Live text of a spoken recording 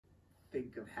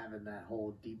think of having that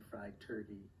whole deep fried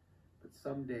turkey. But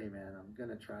someday, man, I'm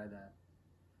gonna try that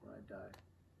before I die.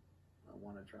 I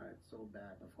want to try it so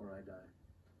bad before I die.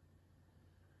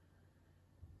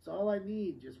 It's all I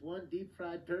need, just one deep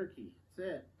fried turkey. That's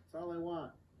it. That's all I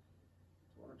want.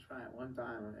 I want to try it one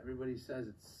time, and everybody says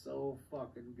it's so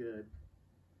fucking good.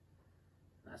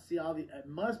 And I see it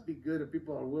must be good if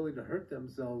people are willing to hurt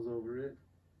themselves over it.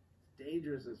 It's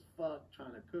dangerous as fuck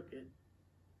trying to cook it.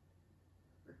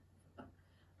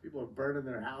 People are burning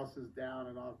their houses down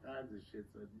and all kinds of shit,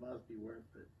 so it must be worth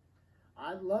it.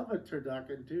 I love a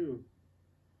turducken too.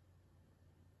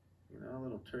 You know, a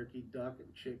little turkey, duck, and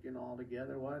chicken all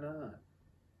together. Why not?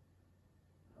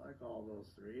 I like all those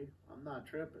three. I'm not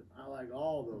tripping. I like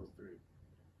all those three.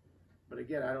 But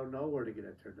again, I don't know where to get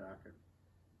a turducken.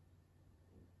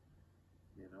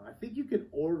 You know, I think you can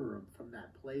order them from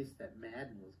that place that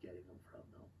Madden was getting them from,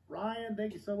 though. Ryan,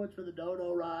 thank you so much for the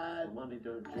dodo ride. Money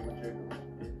don't jiggle jiggle.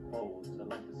 It folds. I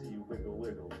like to see you wiggle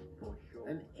wiggle. For sure.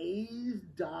 An A's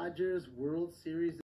Dodgers World Series